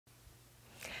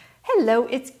Hello,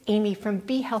 it's Amy from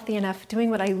Be Healthy Enough,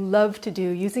 doing what I love to do,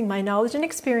 using my knowledge and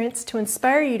experience to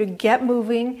inspire you to get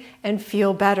moving and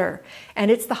feel better.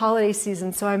 And it's the holiday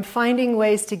season, so I'm finding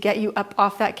ways to get you up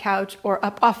off that couch or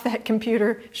up off that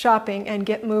computer shopping and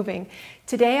get moving.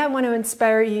 Today I want to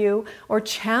inspire you or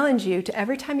challenge you to,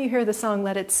 every time you hear the song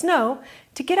Let It Snow,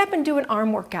 to get up and do an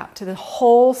arm workout to the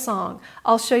whole song.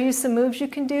 I'll show you some moves you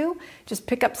can do. Just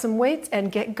pick up some weights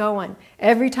and get going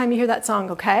every time you hear that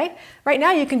song, okay? Right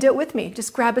now you can do it with me.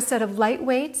 Just grab a set of light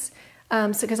weights,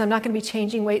 because I'm not going to be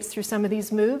changing weights through some of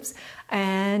these moves.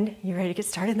 And you ready to get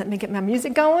started? Let me get my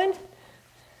music going.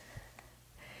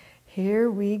 Here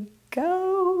we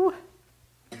go.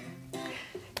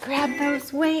 Grab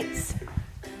those weights.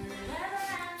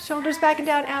 Shoulders back and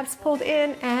down, abs pulled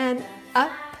in and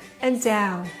up and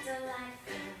down.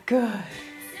 Good.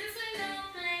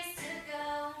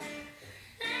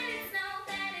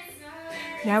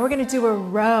 Now we're going to do a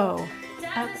row.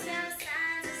 Up.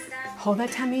 Hold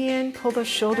that tummy in, pull those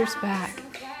shoulders back.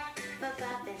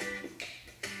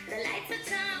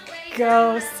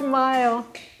 Go, smile.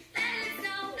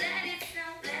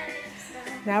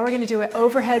 Now we're going to do an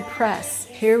overhead press.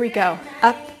 Here we go.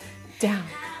 Up, down,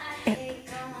 up.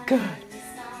 Good.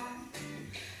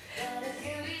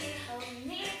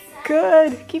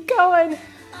 Good. Keep going.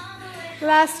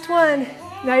 Last one.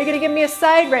 Now you're going to give me a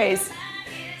side raise.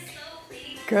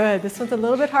 Good. This one's a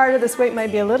little bit harder. This weight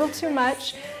might be a little too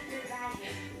much.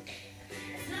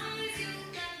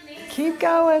 Keep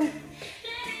going.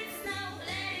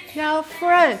 Now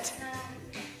front.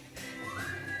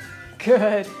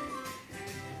 Good.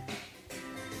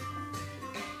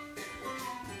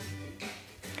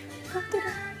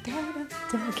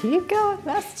 Keep going.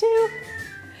 Last two.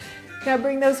 Now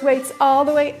bring those weights all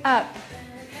the way up.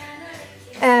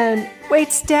 And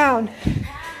weights down.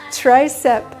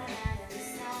 Tricep.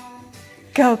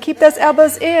 Go. Keep those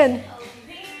elbows in.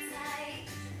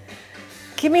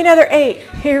 Give me another 8.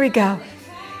 Here we go.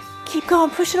 Keep going.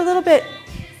 Push it a little bit.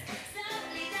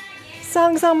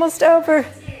 Song's almost over.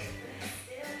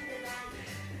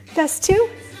 Last 2.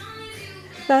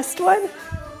 Last 1.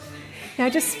 Now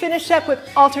just finish up with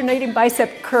alternating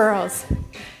bicep curls.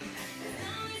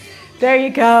 There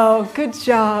you go. Good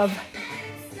job.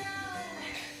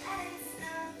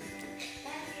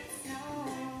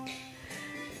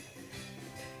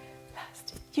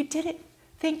 You did it.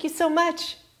 Thank you so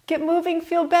much. Get moving,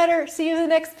 feel better. See you in the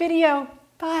next video.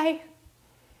 Bye.